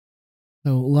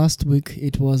So last week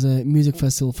it was a music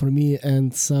festival for me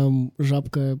and some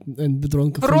Żabka and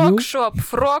Bedronka for you.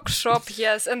 Frog shop,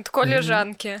 yes, and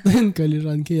koleżanki. And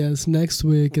koleżanki, yes. Next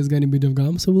week is gonna be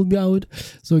Devgam, so we'll be out.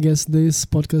 So I guess this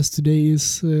podcast today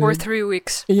is... For 3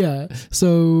 weeks. Yeah,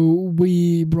 so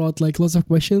we brought like lots of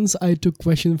questions. I took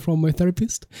questions from my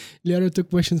therapist. Liara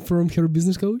took questions from her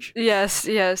business coach. Yes.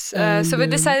 So we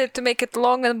decided to make it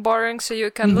long and boring so you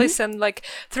can listen like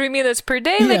 3 minutes per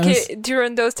day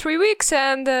during those 3 weeks,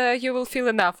 and you will feel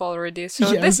enough already. So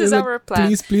this is our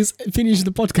plan. Please finish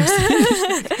the podcast.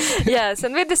 Yes,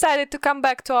 and we decided to come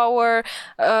back to our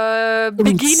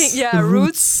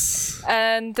roots.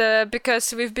 And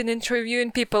because we've been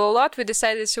interviewing people a lot, we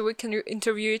decided so we can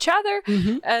interview each other.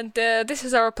 And this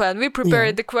is our plan. We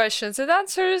prepared the questions and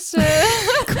answers. So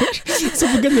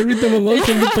we're going to read them aloud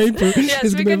from the paper.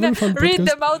 Yes, we're going to read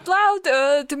them out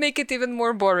loud to make it even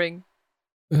more boring.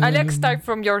 Alex, start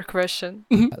from your question.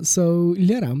 So,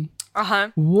 Liara,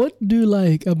 what do you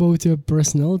like about your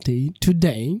personality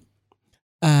today,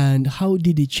 and how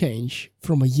did it change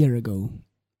from a year ago?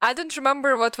 I don't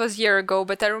remember what was a year ago,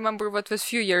 but I remember what was a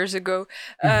few years ago.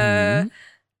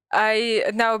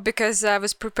 Because I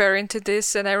was preparing to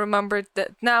this, and I remembered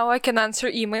that now I can answer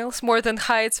emails more than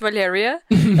hi, it's Valeria.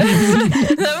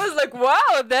 I was like,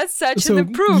 wow, that's such an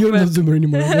improvement. You're not Zoomer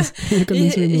anymore. You can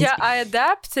answer emails. Yeah, I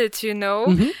adapted, you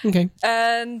know. Okay.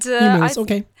 And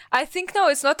emails, I think now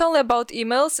it's not only about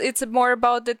emails, it's more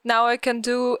about that now I can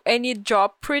do any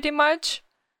job pretty much.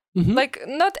 Like,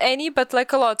 not any, but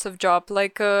like a lots of job,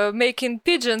 like making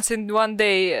pigeons in one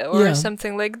day or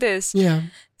something like this. Yeah.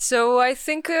 So I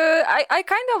think I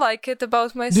kind of like it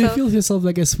about myself. Do you feel yourself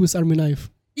like a Swiss Army knife?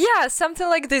 Yeah, something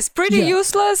like this. Pretty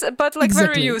useless, but like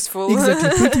very useful. Exactly.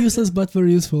 Pretty useless, but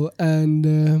very useful.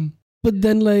 And but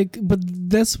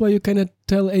that's why you cannot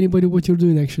tell anybody what you're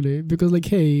doing actually, because like,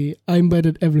 hey, I'm bad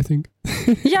at everything.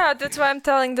 Yeah, that's why I'm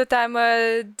telling that I'm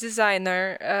a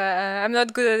designer. I'm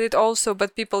not good at it also,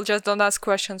 but people just don't ask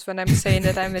questions when I'm saying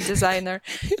that I'm a designer,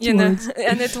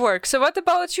 and it works. So what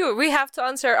about you? We have to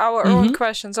answer our own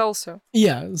questions also.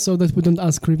 Yeah, so that we don't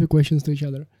ask creepy questions to each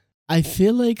other. I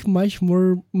feel like much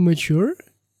more mature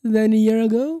than a year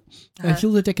ago. I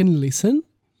feel that I can listen.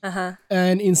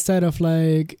 And instead of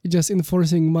like just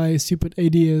enforcing my stupid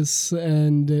ideas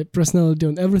and personality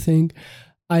on everything,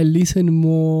 I listen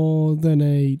more than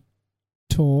I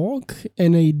talk,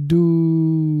 and I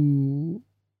do.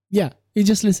 Yeah, it's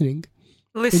just listening.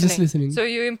 It's just listening. So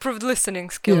you improved listening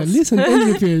skills. Yeah, listen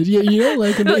and repeat.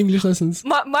 Like in the English lessons.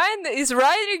 Mine is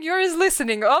writing, yours is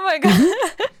listening. Oh my god.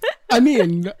 I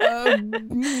mean,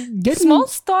 getting small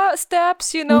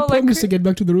steps, We promised to get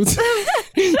back to the roots.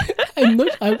 I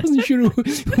wasn't sure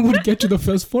who would get to the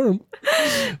first form,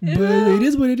 but it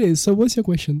is what it is. So, what's your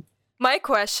question? My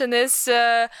question is,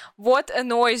 what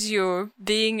annoys you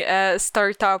being a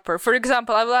startupper? For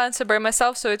example, I will answer by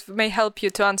myself, so it may help you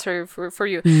to answer for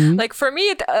you. Like for me,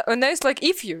 it annoys like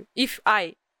if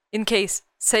I, in case,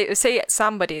 say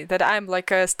somebody that I'm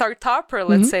like a startupper,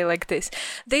 let's say like this,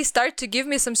 they start to give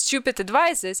me some stupid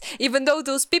advices, even though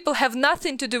those people have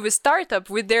nothing to do with startup,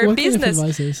 with their what business. Kind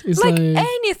of advices? It's like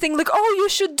anything, like, oh, you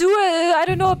should do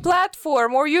a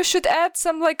platform, or you should add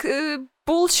some like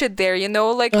bullshit there,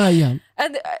 like and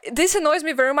this annoys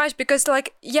me very much because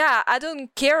like, yeah, I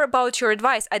don't care about your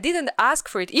advice. I didn't ask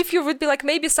for it. If you would be like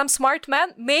maybe some smart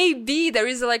man, maybe there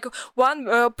is like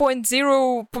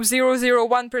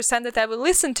 1.0001% that I will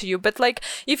listen to you, but like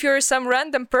if you're some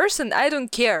random person, I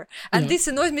don't care, and this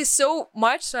annoys me so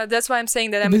much. So that's why I'm saying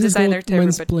that I'm a designer to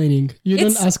everybody. Mansplaining. You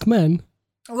don't ask men.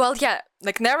 Well, yeah,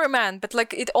 like never man, but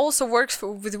like it also works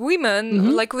with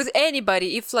women, like with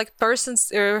anybody. If like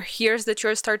persons hears that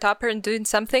you're a startupper and doing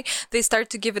something, they start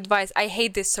to give advice. I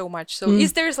hate this so much. So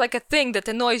is there like a thing that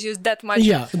annoys you that much?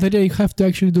 Yeah, that I have to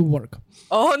actually do work.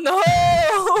 Oh no!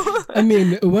 I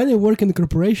mean, when I work in a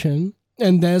corporation,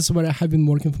 and that's where I have been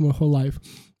working for my whole life,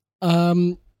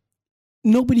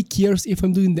 nobody cares if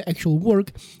I'm doing the actual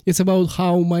work. It's about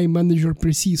how my manager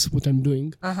perceives what I'm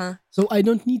doing. So I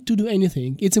don't need to do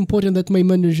anything. It's important that my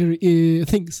manager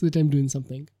thinks that I'm doing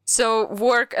something. So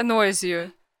work annoys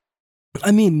you?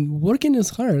 I mean, working is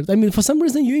hard. I mean, for some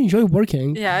reason you enjoy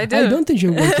working. Yeah, I do. I don't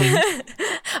enjoy working.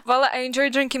 Well, I enjoy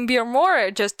drinking beer more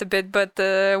just a bit, but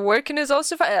working is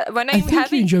also fun. I think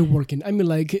you enjoy working. I mean,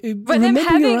 like, remember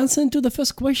your answer to the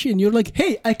first question. You're like,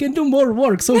 hey, I can do more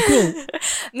work. So cool.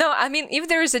 No, I mean, if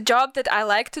there is a job that I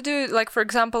like to do, like, for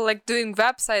example, like doing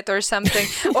website or something,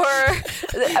 or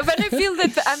when I feel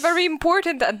that I'm very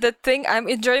important at that thing, I'm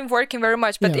enjoying working very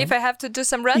much. But if I have to do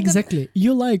some random... Exactly.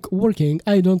 You like working.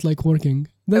 I don't like working.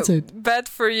 That's it. Bad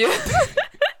for you.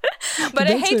 But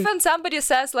I hate when somebody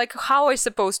says like how I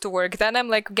supposed to work. Then I'm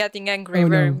like getting angry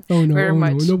very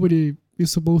much. No. Nobody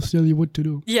is supposed to tell you what to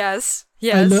do. Yes.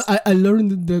 I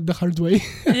learned the hard way.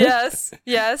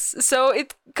 Yes. So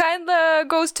it kind of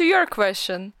goes to your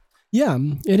question. Yeah,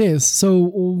 it is. So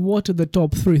what are the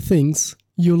top 3 things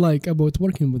you like about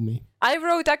working with me? I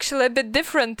wrote actually a bit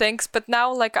different things, but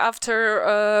now like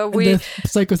after we...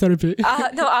 psychotherapy.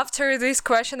 After this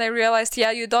question, I realized,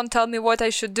 you don't tell me what I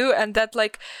should do. And that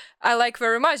like, I like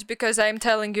very much because I'm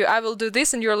telling you, I will do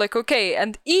this. And you're like, okay.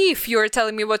 And if you're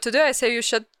telling me what to do, I say you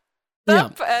should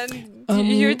stop and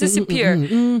you disappear.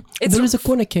 There is a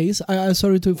corner case.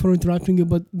 Sorry for interrupting you,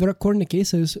 but there are corner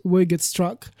cases where you get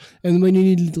struck and when you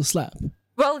need a little slap.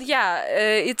 Well,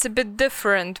 it's a bit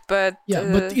different, but...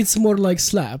 but it's more like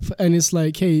slap, and it's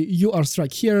like, hey, you are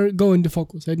stuck here, go into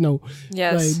focus, right? No.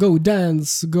 Yes. Like, go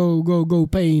dance, go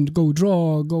paint, go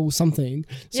draw, go something.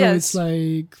 So it's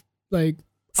like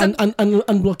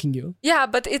unblocking you. Yeah,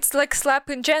 but it's like slap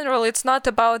in general. It's not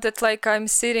about that like I'm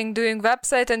sitting doing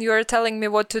website and you're telling me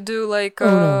what to do. Like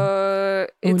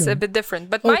it's a bit different.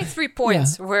 But my 3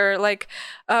 points were like,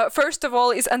 first of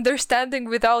all, is understanding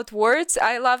without words.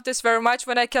 I love this very much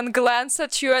when I can glance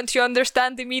at you and you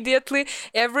understand immediately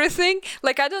everything.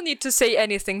 Like I don't need to say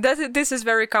anything. This is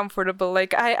very comfortable.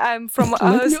 Like I'm from.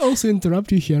 Let me also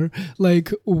interrupt you here.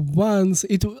 Like once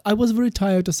I was very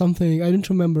tired or something. I don't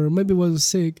remember. Maybe it was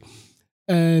sick.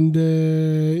 And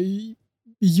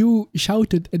you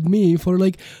shouted at me for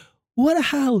like, what the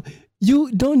hell?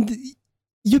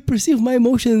 You perceive my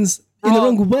emotions in the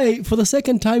wrong way for the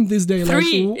second time this day.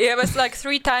 3. Like, it was like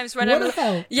 3 times when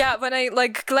when I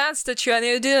like glanced at you and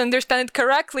you didn't understand it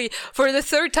correctly. For the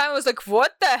 3rd time, I was like,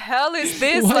 what the hell is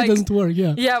this? Why it doesn't work?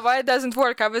 Yeah, why it doesn't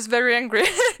work? I was very angry.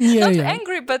 Not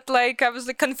angry, but like I was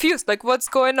like confused. Like what's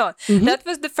going on? That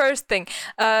was the first thing.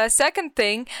 Second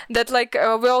thing that like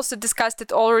we also discussed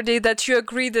it already, that you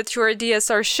agree that your ideas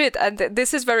are shit, and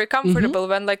this is very comfortable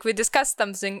when like we discuss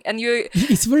something and you.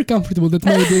 It's very comfortable that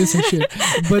my ideas are shit,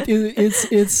 but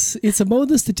it's about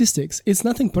the statistics. It's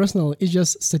nothing personal. It's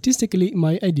just statistically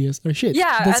my ideas are shit.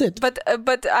 Yeah, that's it. But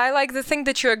I like the thing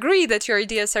that you agree that your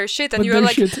ideas are shit, and you're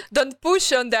like, don't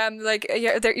push on them. Like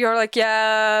you're like,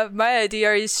 my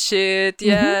idea is shit.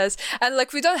 Yes, and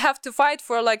like we don't have to fight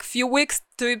for like few weeks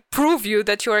to prove you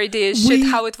that your idea is shit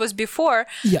how it was before.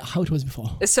 Yeah, how it was before.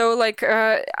 So like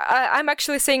I'm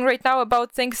actually saying right now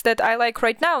about things that I like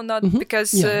right now, not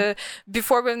because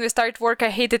before when we start work I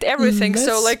hated everything.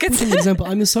 So like it's an example.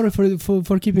 I'm sorry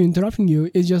for keeping interrupting you.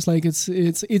 It's just like it's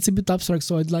a bit abstract,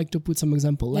 so I'd like to put some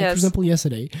example. Like for example,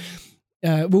 yesterday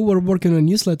we were working on a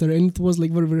newsletter and it was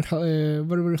like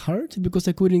very hard because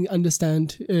I couldn't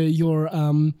understand your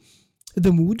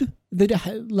the mood that I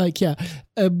had, like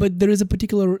but there is a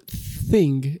particular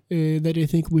thing that I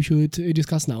think we should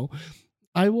discuss now.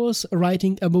 I was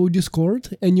writing about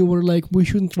Discord and you were like, we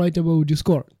shouldn't write about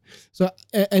Discord. So,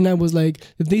 and I was like,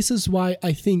 this is why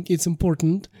I think it's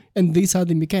important and these are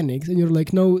the mechanics. And you're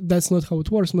like, no, that's not how it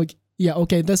works. I'm like, yeah,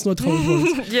 okay, that's not how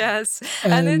it works. Yes.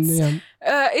 And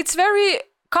it's very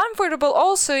comfortable.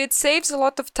 Also, it saves a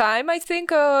lot of time. I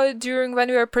think during when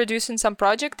we are producing some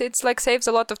project, it's like saves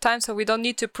a lot of time. So we don't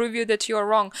need to prove you that you are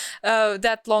wrong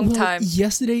that long time.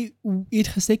 Yesterday, it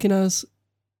has taken us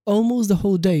almost the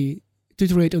whole day to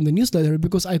iterate on the newsletter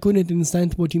because I couldn't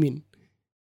understand what you mean.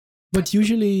 But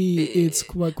usually it's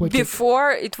quite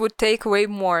before it would take way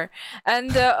more.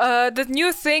 And the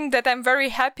new thing that I'm very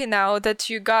happy now that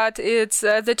you got, it's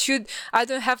that I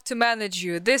don't have to manage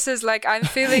you. This is like I'm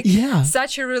feeling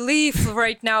such a relief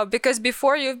right now, because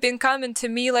before you've been coming to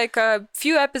me like a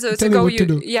few episodes ago,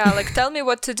 like tell me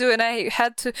what to do, and I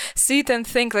had to sit and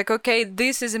think like, okay,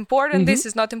 this is important, this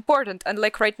is not important, and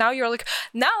like right now you're like,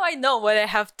 now I know what I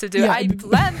have to do. I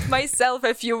planned myself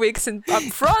a few weeks up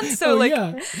front, so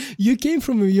you came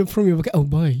from your vacation. Oh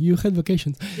boy, you had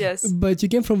vacations. Yes. But you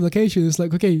came from vacation. It's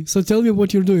like, okay, so tell me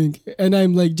what you're doing. And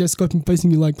I'm like just copy and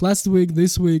pasting you like last week,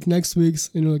 this week, next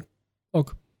week's, and you're like,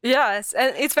 okay. Yes,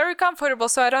 and it's very comfortable,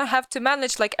 so I don't have to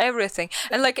manage like everything.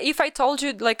 And like if I told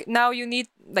you like now you need,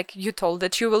 like you told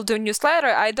that you will do newsletter,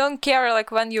 I don't care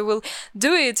like when you will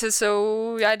do it,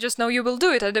 so I just know you will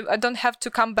do it. I don't have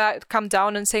to come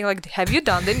down and say like, have you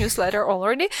done the newsletter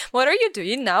already? What are you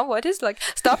doing now? What is like,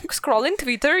 stop scrolling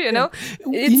Twitter, you know?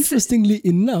 Interestingly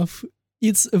enough,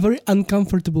 it's very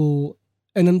uncomfortable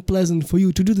and unpleasant for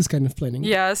you to do this kind of planning.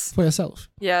 Yes. For yourself.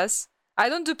 Yes. I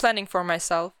don't do planning for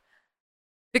myself.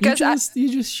 Because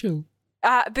you just chill.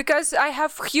 Because I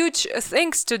have huge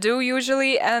things to do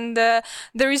usually, and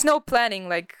there is no planning.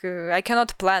 Like I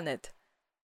cannot plan it.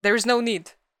 There is no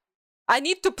need. I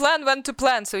need to plan when to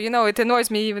plan. So, it annoys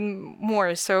me even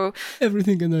more. So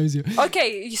everything annoys you.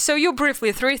 Okay, so you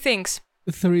briefly, 3 things.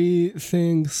 3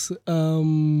 things.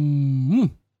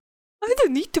 I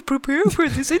don't need to prepare for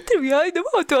this interview. I know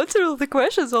how to answer all the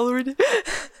questions already.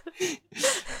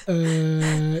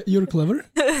 You're clever.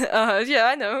 Yeah,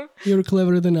 I know. You're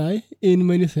cleverer than I in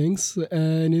many things,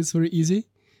 and it's very easy.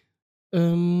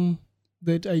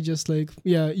 That I just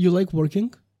you like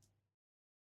working.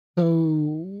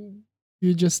 So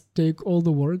you just take all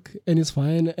the work and it's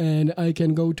fine. And I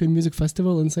can go to a music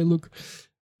festival and say, look,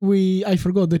 I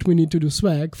forgot that we need to do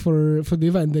swag for the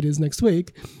event that is next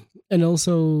week. And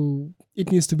also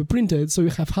it needs to be printed. So you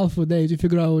have half a day to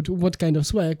figure out what kind of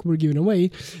swag we're giving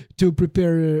away, to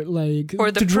prepare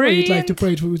for the print,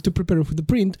 to prepare for the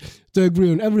print, to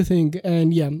agree on everything.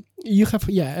 And you have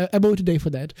about a day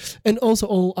for that. And also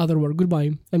all other work.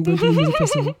 Goodbye. I'm going to the music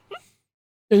festival.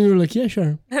 And you were like, yeah,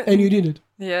 sure. And you did it.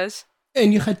 Yes.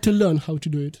 And you had to learn how to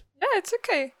do it. Yeah, it's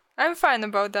okay. I'm fine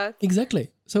about that. Exactly.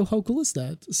 So how cool is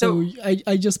that? So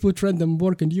I just put random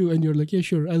work on you and you're like, yeah,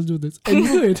 sure, I'll do this. And you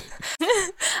do it.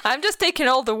 I'm just taking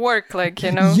all the work,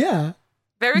 Yeah.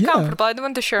 Very comfortable. I don't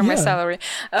want to share my salary.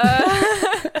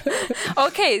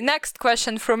 Okay, next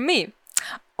question from me.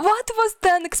 What was the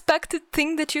unexpected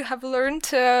thing that you have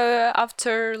learned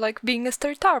after being a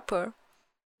startupper?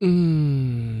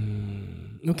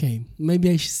 Okay, maybe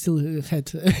I still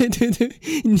had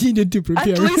needed to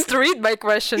prepare. At least read my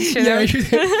questions, you know. I should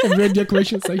have read your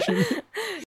questions actually.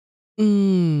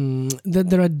 That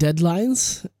there are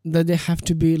deadlines, that they have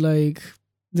to be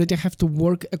that I have to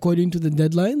work according to the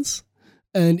deadlines.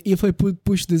 And if I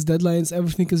push these deadlines,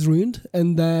 everything is ruined.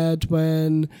 And that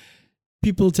when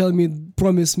people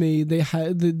promise me they're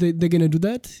gonna do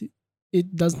that,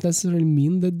 it doesn't necessarily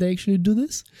mean that they actually do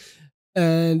this.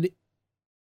 And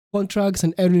contracts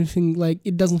and everything,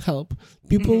 it doesn't help.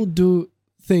 People do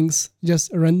things just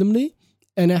randomly,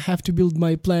 and I have to build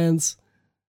my plans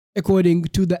according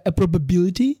to the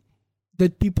probability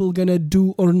that people gonna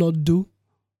do or not do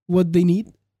what they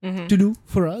need to do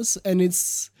for us. And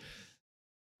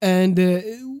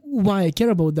why I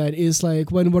care about that is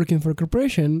when working for a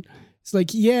corporation, it's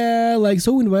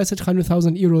so we invested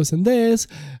 100,000 euros in this,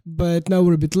 but now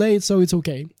we're a bit late, so it's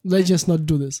okay. Let's just not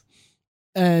do this.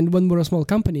 And when we're a small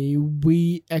company,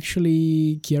 we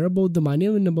actually care about the money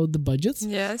and about the budgets.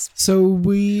 Yes. So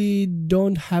we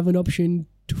don't have an option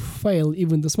to fail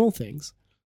even the small things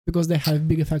because they have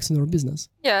big effects on our business.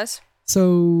 Yes.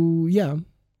 So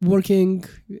working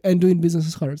and doing business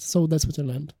is hard. So that's what I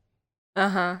learned.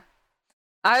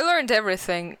 I learned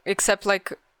everything except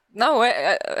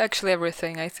actually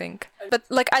everything, I think. But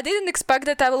I didn't expect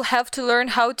that I will have to learn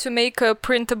how to make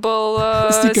printable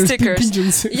stickers.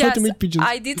 Pigeons. Yes, how to make pigeons.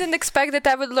 I didn't expect that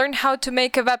I would learn how to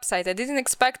make a website. I didn't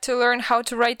expect to learn how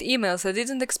to write emails. I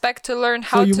didn't expect to learn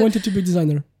how to... So you wanted to be a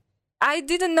designer? I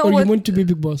didn't know you want to be a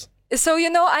big boss? So,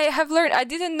 I have learned, I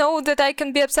didn't know that I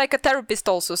can be a psychotherapist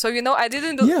also. So, I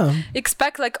didn't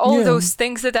expect all those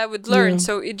things that I would learn.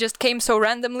 So it just came so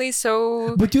randomly.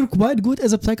 So, but you're quite good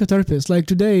as a psychotherapist.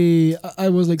 Today I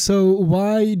was so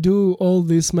why do all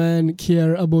these men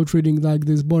care about reading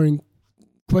these boring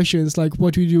questions?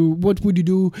 What would you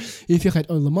do if you had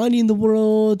all the money in the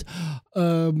world?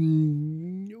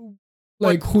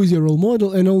 Who's your role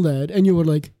model and all that? And you were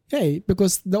like, hey,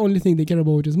 because the only thing they care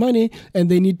about is money, and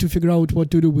they need to figure out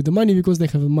what to do with the money because they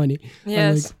have the money.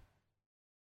 Yes.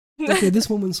 Okay, this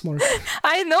woman's smart.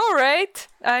 I know, right?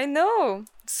 I know.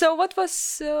 So what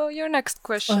was your next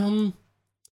question?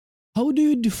 How do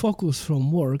you defocus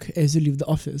from work as you leave the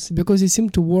office? Because you seem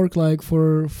to work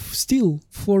for still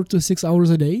 4 to 6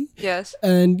 hours a day. Yes.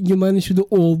 And you manage to do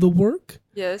all the work.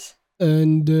 Yes.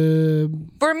 And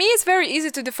for me, it's very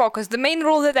easy to defocus. The main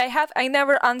rule that I have, I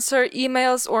never answer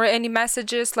emails or any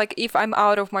messages if I'm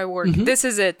out of my work. This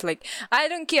is it. I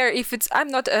don't care if I'm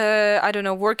not,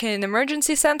 working in an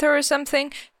emergency center or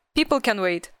something. People can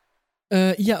wait.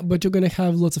 But you're gonna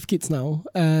have lots of kids now,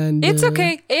 and it's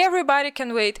okay. Everybody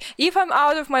can wait. If I'm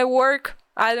out of my work,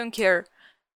 I don't care.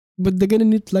 But they're gonna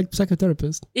need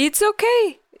psychotherapist. It's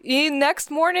okay.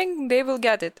 Next morning they will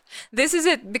get it. This is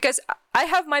it, because I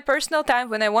have my personal time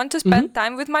when I want to spend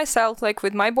time with myself,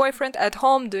 with my boyfriend at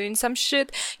home doing some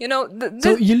shit.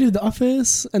 So you leave the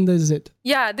office and that's it.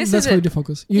 Yeah, that's how you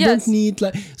focus. You don't need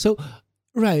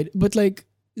right, but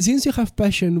since you have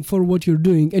passion for what you're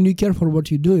doing and you care for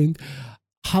what you're doing,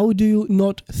 how do you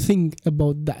not think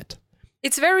about that?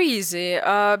 It's very easy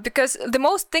because the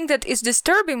most thing that is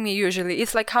disturbing me usually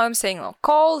is like how I'm saying,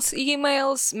 calls,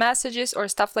 emails, messages, or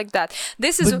stuff like that.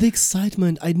 This is but the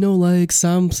excitement. I know, like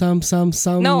some.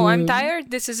 No, I'm tired.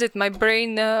 This is it. My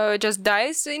brain just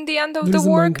dies in the end of the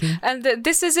work, and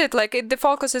this is it. Like the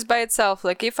focus is by itself.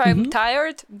 Like if I'm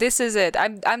tired, this is it.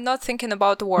 I'm not thinking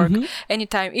about work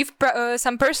anytime. If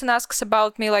some person asks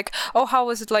about me, like, oh, how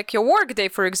was it like your work day,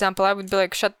 for example, I would be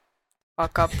like, shut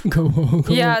fuck up. Go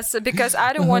yes, because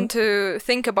I don't want to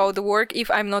think about the work if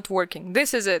I'm not working.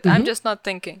 This is it. I'm just not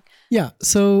thinking. Yeah.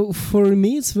 So for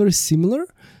me, it's very similar,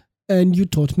 and you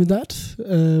taught me that.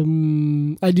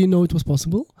 I didn't know it was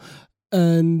possible,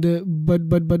 and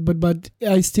but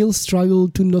I still struggle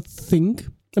to not think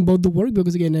about the work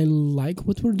because again I like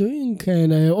what we're doing,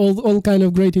 and all kind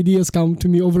of great ideas come to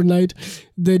me overnight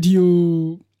that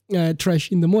you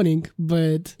trash in the morning.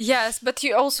 But yes, but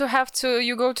you also have to,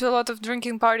 you go to a lot of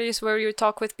drinking parties where you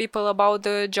talk with people about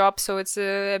the job, so it's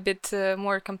a bit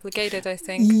more complicated, I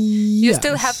think. You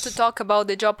still have to talk about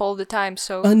the job all the time,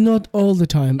 so not all the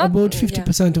time. About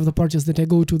 50% of the parties that I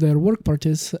go to, they're work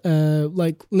parties,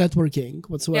 like networking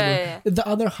whatsoever. The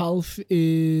other half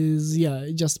is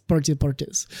just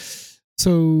parties.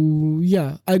 So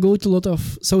yeah, I go to a lot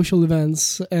of social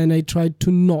events and I try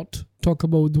to not talk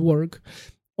about work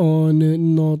on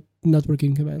not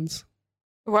networking events.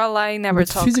 Well, I never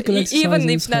talk. Even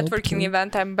if networking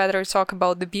event, I'm better talk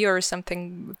about the beer or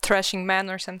something, trashing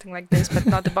man or something like this, but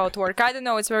not about work. I don't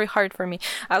know. It's very hard for me.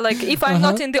 Like if I'm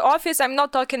not in the office, I'm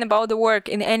not talking about the work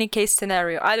in any case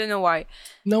scenario. I don't know why.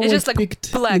 Now it's just like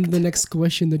picked in the next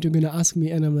question that you're gonna ask me,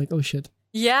 and I'm like, oh shit.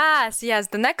 Yes.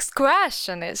 The next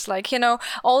question is like,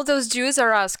 all those Jews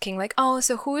are asking like, oh,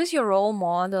 so who is your role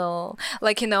model?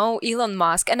 Like, Elon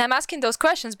Musk. And I'm asking those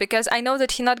questions because I know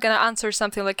that he's not going to answer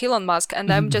something like Elon Musk.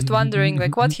 And I'm just wondering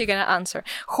like what he's going to answer.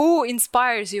 Who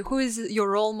inspires you? Who is your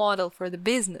role model for the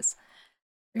business?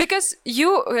 Because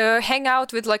you hang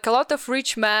out with like a lot of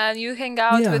rich men, you hang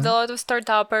out with a lot of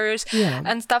startuppers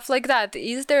and stuff like that.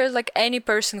 Is there like any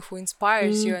person who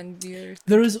inspires you? And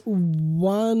there is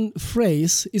one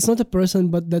phrase. It's not a person,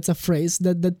 but that's a phrase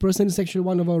that person is actually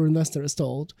one of our investors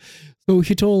told. So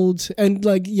he told, and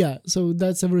like so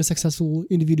that's a very successful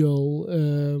individual.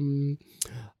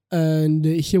 And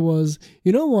he was,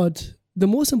 you know what? The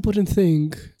most important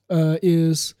thing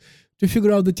is to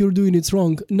figure out that you're doing it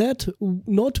wrong, not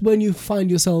when you find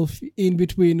yourself in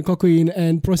between cocaine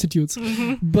and prostitutes,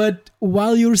 but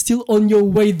while you're still on your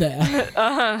way there.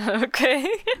 Okay.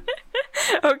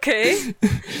 Okay.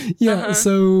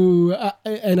 So,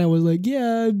 and I was like,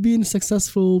 being a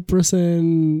successful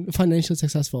person, financially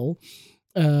successful,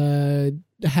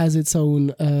 has its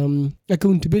own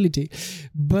accountability.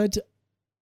 But,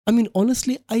 I mean,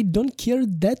 honestly, I don't care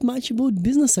that much about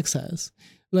business success.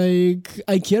 Like,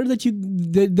 I care that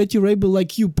you're able,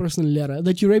 like you personally, Lara,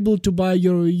 that you're able to buy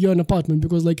your own apartment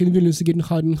because, like, in Vilnius, it's getting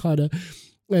harder and harder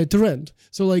to rent.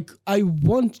 So, like, I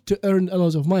want to earn a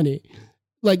lot of money,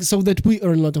 like, so that we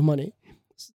earn a lot of money.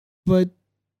 But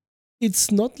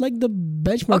it's not like the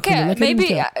benchmark. Okay, like,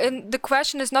 maybe the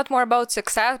question is not more about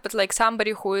success, but like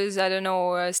somebody who is, I don't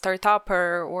know, a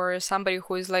startupper or somebody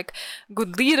who is like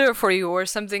good leader for you or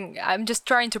something. I'm just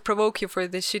trying to provoke you for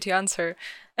this shitty answer.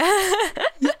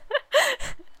 I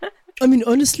mean,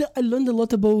 honestly, I learned a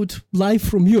lot about life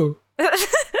from you.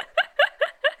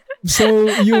 So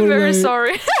I'm very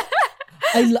sorry.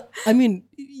 I mean,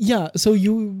 so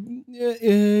you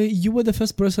were the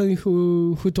first person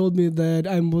who told me that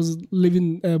I was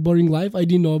living a boring life. I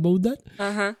didn't know about that.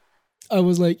 I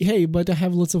was like, hey, but I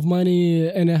have lots of money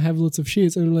and I have lots of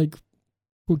shit. And I'm like,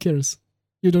 who cares?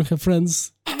 You don't have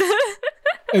friends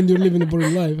and you're living a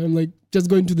boring life. I'm like, just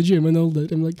going to the gym and all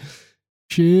that. I'm like,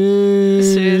 shit.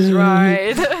 She's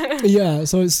right.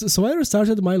 So I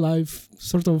restarted my life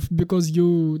sort of because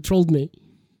you trolled me.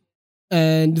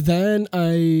 And then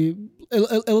a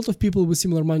lot of people with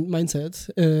similar mindset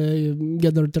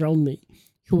gathered around me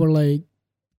who were like,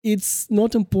 it's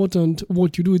not important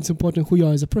what you do, it's important who you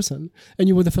are as a person. And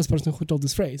you were the first person who told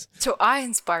this phrase. So I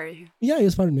inspire you. Yeah, you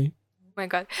inspired me. Oh my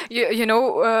God. You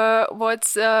know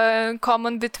what's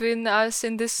common between us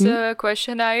in this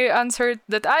question? I answered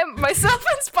that I myself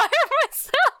inspire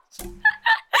myself.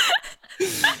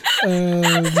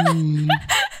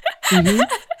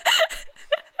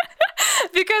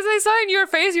 Because I saw in your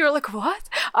face, you were like, what?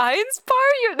 I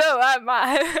inspire you? No,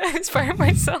 I inspire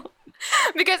myself.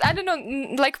 Because, I don't know,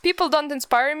 like, people don't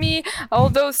inspire me. All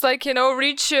those, like,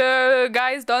 rich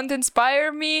guys don't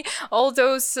inspire me. All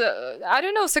those, I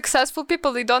don't know, successful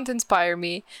people, they don't inspire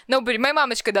me. Nobody, my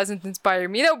mamachka doesn't inspire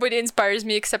me. Nobody inspires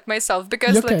me except myself.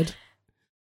 Because, your like... cat.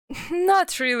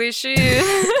 Not really.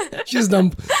 She's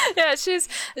dumb. Yeah,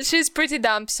 she's pretty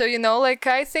dumb. So like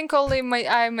I think only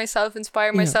I myself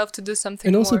inspire myself to do something.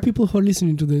 And also, more. people who are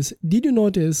listening to this, did you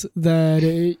notice that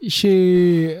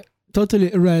she totally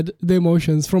read the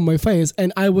emotions from my face,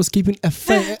 and I was keeping a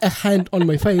hand on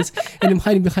my face, and I'm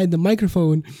hiding behind the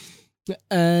microphone,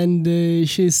 and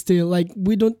she's still like,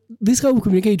 we don't. This is how we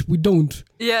communicate. We don't.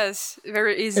 Yes,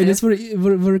 very easy. And it's very,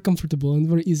 very, very comfortable and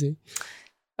very easy.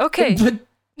 Okay, but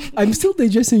I'm still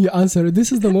digesting your answer.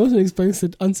 This is the most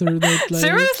unexpected answer that. Like,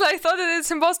 seriously, I thought it's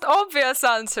the most obvious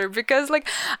answer because, like,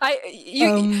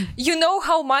 you know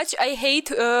how much I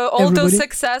hate all those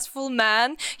successful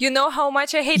men. You know how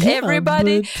much I hate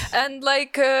everybody, and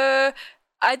like.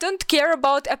 I don't care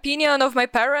about opinion of my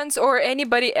parents or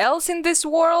anybody else in this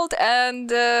world, and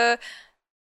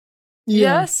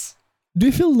yes. Do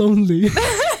you feel lonely?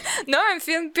 No, I'm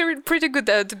feeling pretty good,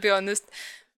 to be honest.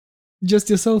 Just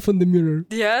yourself in the mirror.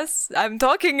 Yes, I'm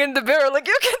talking in the mirror like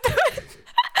you can do it.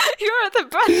 You're the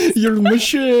best. You're a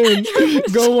machine.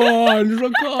 Go on,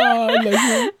 rock on.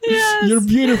 Like, yes. You're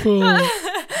beautiful.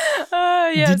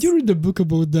 Yes. Did you read a book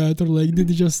about that, or like did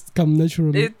it just come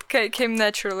naturally? It came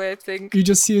naturally, I think. You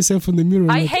just see yourself in the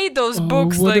mirror. I hate those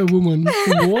books. What a woman!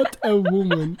 What a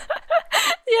woman!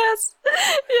 Yes.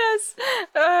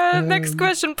 Next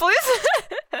question, please.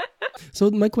 So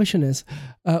my question is,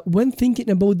 when thinking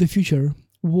about the future,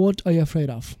 what are you afraid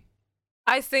of?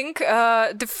 I think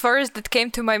the first that came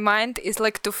to my mind is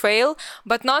like to fail,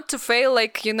 but not to fail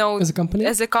like, as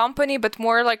a company, but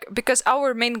more like because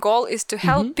our main goal is to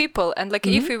help people. And like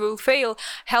if we will fail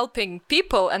helping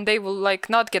people and they will like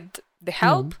not get the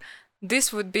help,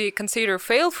 this would be considered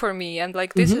fail for me. And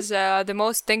like this is the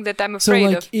most thing that I'm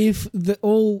afraid of. So like if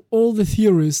all the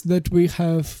theories that we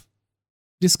have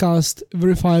discussed,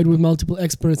 verified with multiple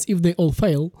experts, if they all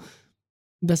fail,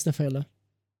 that's the failure.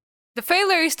 The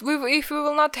failure is if we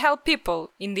will not help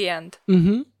people in the end.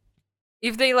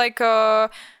 If they like,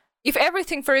 if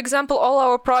everything, for example, all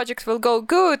our projects will go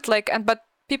good, like, but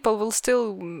people will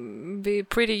still be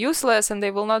pretty useless, and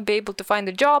they will not be able to find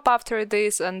a job after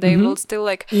this, and they will still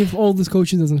like. If all this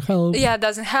coaching doesn't help. Yeah,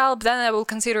 doesn't help. Then I will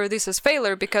consider this as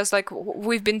failure because like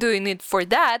we've been doing it for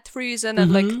that reason,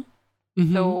 and like.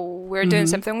 So we're doing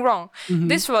something wrong.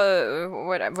 This was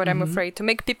what I'm afraid, to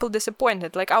make people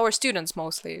disappointed, like our students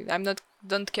mostly.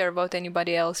 Don't care about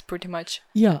anybody else pretty much.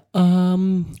 Yeah.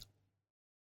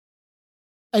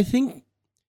 I think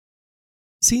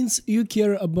since you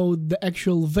care about the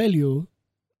actual value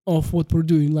of what we're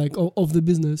doing, like of the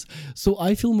business, so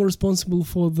I feel more responsible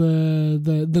for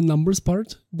the numbers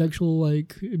part, the actual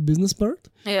like business part.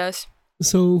 Yes.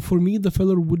 So for me, the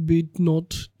failure would be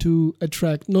not to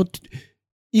attract, not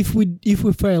if we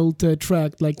fail to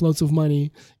attract like lots of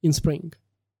money in spring.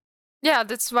 Yeah,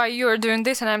 that's why you are doing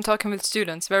this, and I'm talking with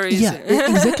students. Very easy. Yeah,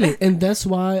 exactly, and that's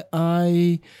why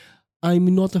I'm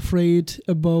not afraid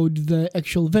about the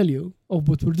actual value of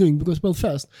what we're doing, because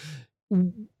first,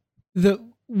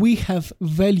 we have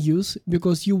values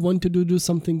because you want to do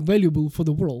something valuable for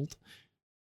the world.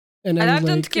 And I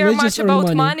don't care much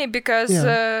about money because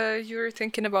you're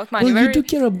thinking about money. Well, you do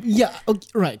care. Okay,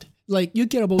 right. Like you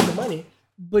care about the money,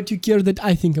 but you care that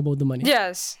I think about the money.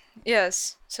 Yes.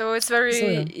 So it's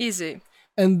very easy.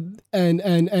 And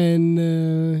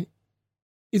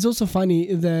it's also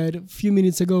funny that a few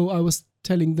minutes ago I was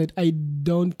telling that I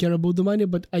don't care about the money,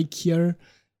 but I care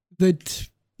that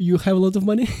you have a lot of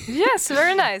money. Yes,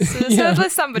 very nice. So at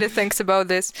least somebody thinks about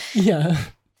this. Yeah.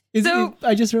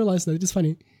 I just realized that. It's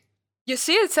funny. You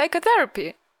see, it's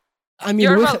psychotherapy. I mean,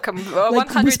 you're welcome.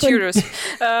 100 euros.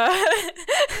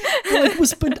 Like we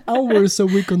spent hours a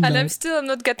week on that. And I'm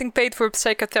not getting paid for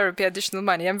psychotherapy additional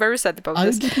money. I'm very sad about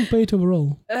this. I'm getting paid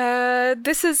overall.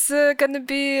 This is gonna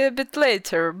be a bit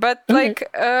later, but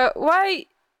why?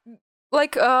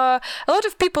 Like a lot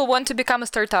of people want to become a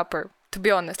startupper. To be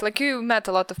honest, like you met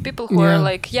a lot of people who are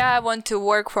like, I want to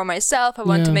work for myself. I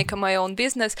want to make my own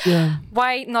business. Yeah.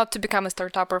 Why not to become a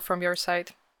startupper from your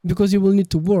side? Because you will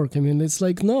need to work. I mean, it's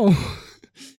like, no.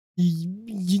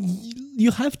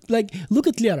 you have, like, look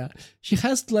at Lera. She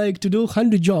has, like, to do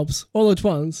 100 jobs all at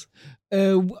once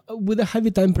with a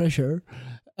heavy time pressure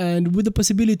and with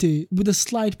a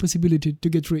slight possibility to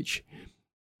get rich.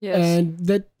 Yes.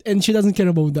 And she doesn't care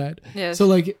about that. Yes. So,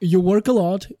 like, you work a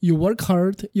lot, you work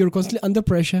hard, you're constantly under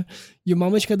pressure, your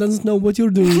mamachka doesn't know what you're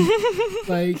doing,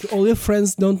 like, all your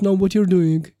friends don't know what you're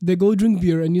doing, they go drink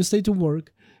beer and you stay to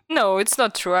work. No, it's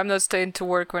not true. I'm not staying to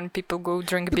work when people go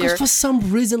drink beer. Because for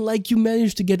some reason, like, you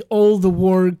manage to get all the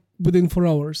work within 4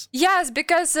 hours. Yes,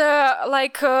 because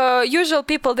usual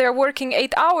people, they're working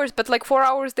 8 hours, but like 4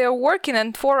 hours they're working,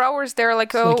 and 4 hours they're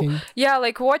like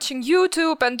like watching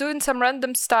YouTube and doing some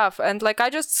random stuff, and like I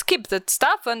just skip that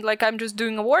stuff, and like I'm just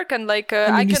doing work, and like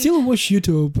you still watch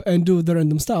YouTube and do the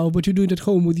random stuff, but you do it at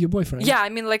home with your boyfriend. Yeah, I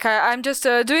mean, like I'm just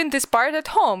doing this part at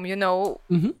home, you know.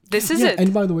 This is it.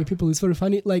 And by the way, people, it's very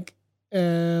funny. Like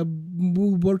we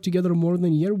work together more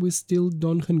than a year, we still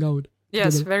don't hang out.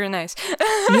 Yes, together. Very nice.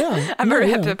 Yeah, I'm very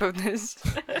happy about this.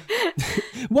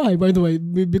 Why, by the way?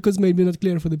 Because maybe not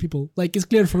clear for the people. Like, it's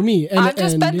clear for me. And, I'm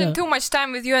just spending too much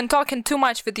time with you and talking too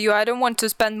much with you. I don't want to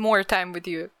spend more time with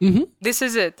you. This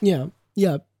is it.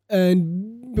 Yeah.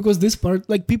 And because this part,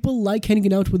 like, people like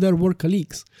hanging out with their work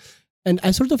colleagues. And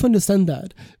I sort of understand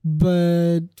that.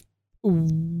 But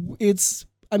it's...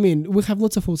 I mean, we have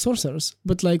lots of outsourcers,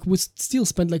 but like we still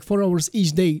spend like 4 hours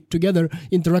each day together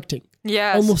interacting.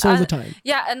 Yes. Almost all the time.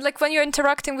 Yeah, and like when you're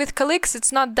interacting with colleagues,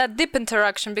 it's not that deep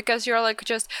interaction because you're like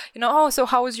just, so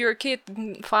how is your kid?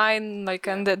 Fine, like,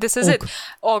 and this is it.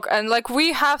 And like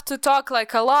we have to talk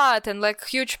like a lot and like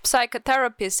huge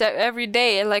psychotherapists every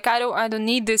day. And like I don't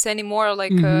need this anymore.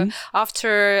 Like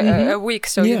after a week,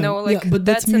 so but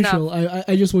that's mutual.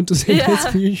 I just want to say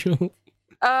that's mutual.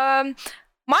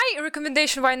 My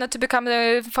recommendation why not to become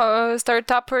a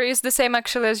startupper is the same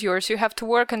actually as yours. You have to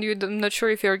work and you're not sure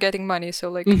if you're getting money. So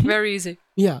like very easy.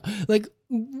 Yeah. Like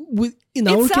in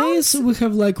our case, we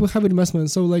have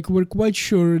investments. So like we're quite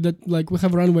sure that like we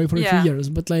have runway for a few years,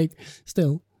 but like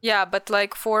still. Yeah, but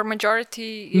like for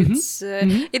majority, it's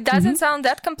it doesn't sound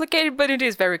that complicated, but it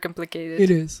is very complicated. It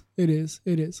is.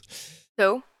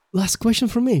 So last question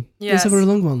from me. Yes. It's a very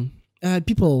long one.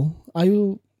 People,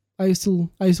 Are you still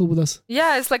with us?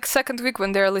 Yeah, it's like second week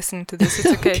when they're listening to this.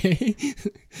 It's okay.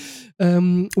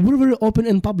 We're very open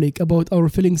and public about our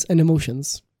feelings and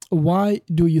emotions. Why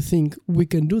do you think we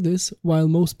can do this while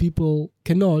most people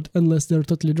cannot unless they're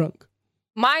totally drunk?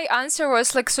 My answer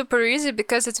was like super easy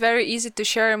because it's very easy to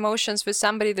share emotions with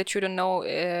somebody that you don't know,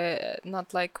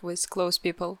 not like with close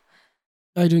people.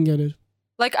 I don't get it.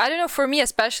 Like, I don't know, for me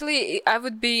especially,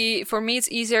 for me it's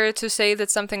easier to say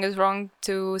that something is wrong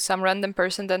to some random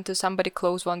person than to somebody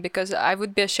close one, because I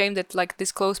would be ashamed that like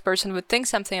this close person would think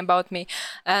something about me.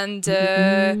 And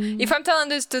if I'm telling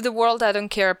this to the world, I don't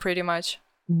care pretty much.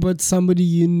 But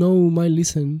somebody might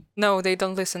listen. No, they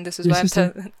don't listen. This is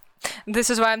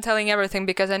why I'm telling everything,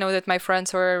 because I know that my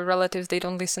friends or relatives, they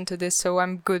don't listen to this, so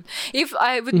I'm good. If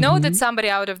I would know that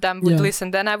somebody out of them would listen,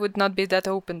 then I would not be that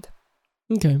opened.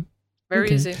 Okay.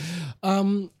 Very easy.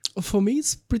 For me,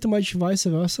 it's pretty much vice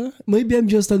versa. Maybe I'm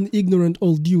just an ignorant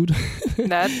old dude.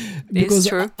 That is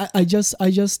true. I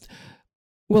just,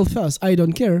 well, first, I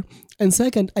don't care. And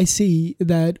second, I see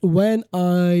that when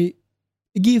I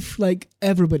give like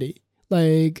everybody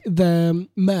like the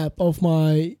map of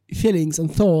my feelings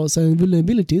and thoughts and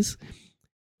vulnerabilities,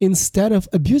 instead of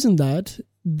abusing that,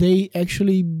 they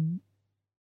actually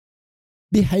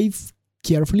behave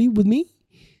carefully with me.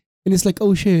 And it's like,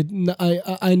 oh shit, I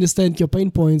understand your pain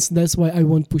points. That's why I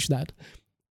won't push that.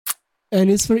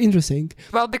 And it's very interesting.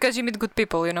 Well, because you meet good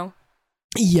people,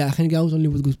 Yeah, hang out only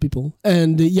with good people.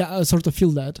 And I sort of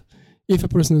feel that. If a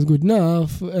person is good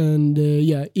enough, and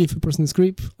if a person is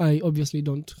creep, I obviously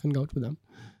don't hang out with them.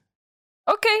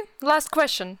 Okay, last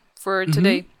question for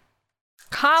today.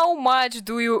 How much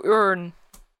do you earn?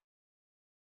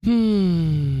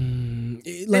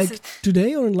 Like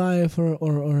today or in life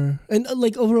or and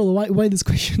like overall, why this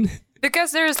question?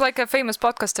 Because there is like a famous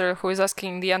podcaster who is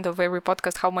asking the end of every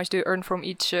podcast, how much do you earn from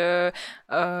each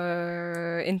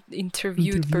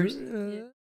interviewed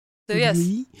person? So yes.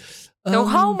 So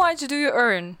how much do you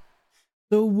earn?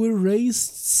 So we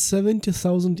raised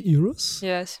 70,000 euros.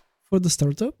 Yes. For the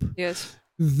startup. Yes.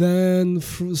 Then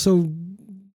so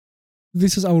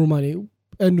this is our money,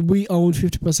 and we own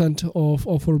 50% of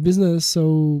our business,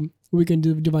 so we can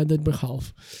divide that by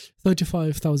half.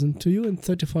 35,000 to you and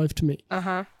 35 to me.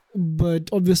 But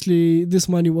obviously, this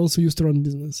money we also used to run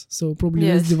business. So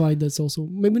probably let's divide that also.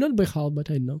 Maybe not by half, but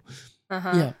I don't know.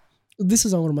 Yeah, this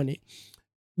is our money.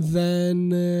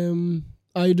 Then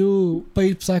I do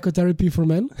paid psychotherapy for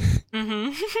men.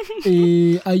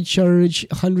 I charge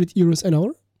 100 euros an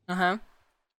hour.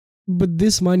 But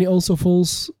this money also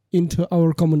falls into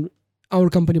our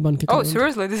company bank account. Oh,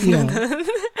 seriously?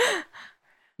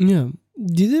 Yeah.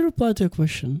 Did I reply to your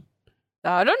question?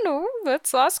 I don't know.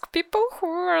 Let's ask people who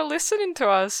are listening to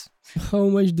us. How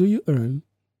much do you earn?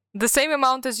 The same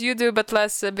amount as you do, but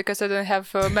less because I don't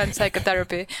have men's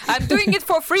psychotherapy. I'm doing it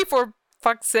for free, for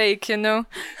fuck's sake,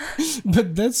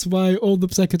 But that's why all the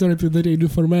psychotherapy that I do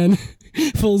for men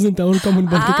falls into our common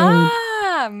bank account.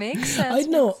 Yeah, makes sense. I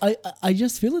know. I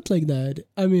just feel it like that.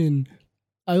 I mean,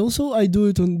 I do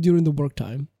it during the work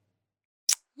time.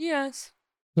 Yes.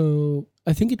 So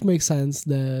I think it makes sense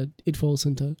that it falls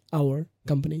into our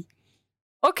company.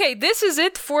 Okay, this is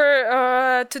it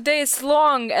for today's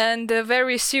long and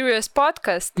very serious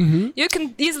podcast. Mm-hmm. You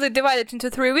can easily divide it into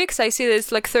 3 weeks. I see that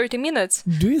it's like 30 minutes.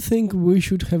 Do you think we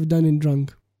should have done it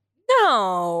drunk?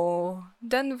 No.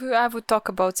 Then I would talk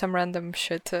about some random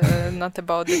shit, not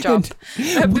about the job.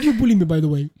 Would you bully me, by the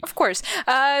way? Of course.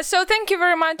 So thank you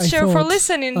very much for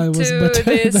listening I was to better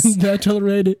this. Than that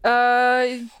already.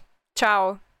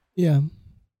 Ciao. Yeah.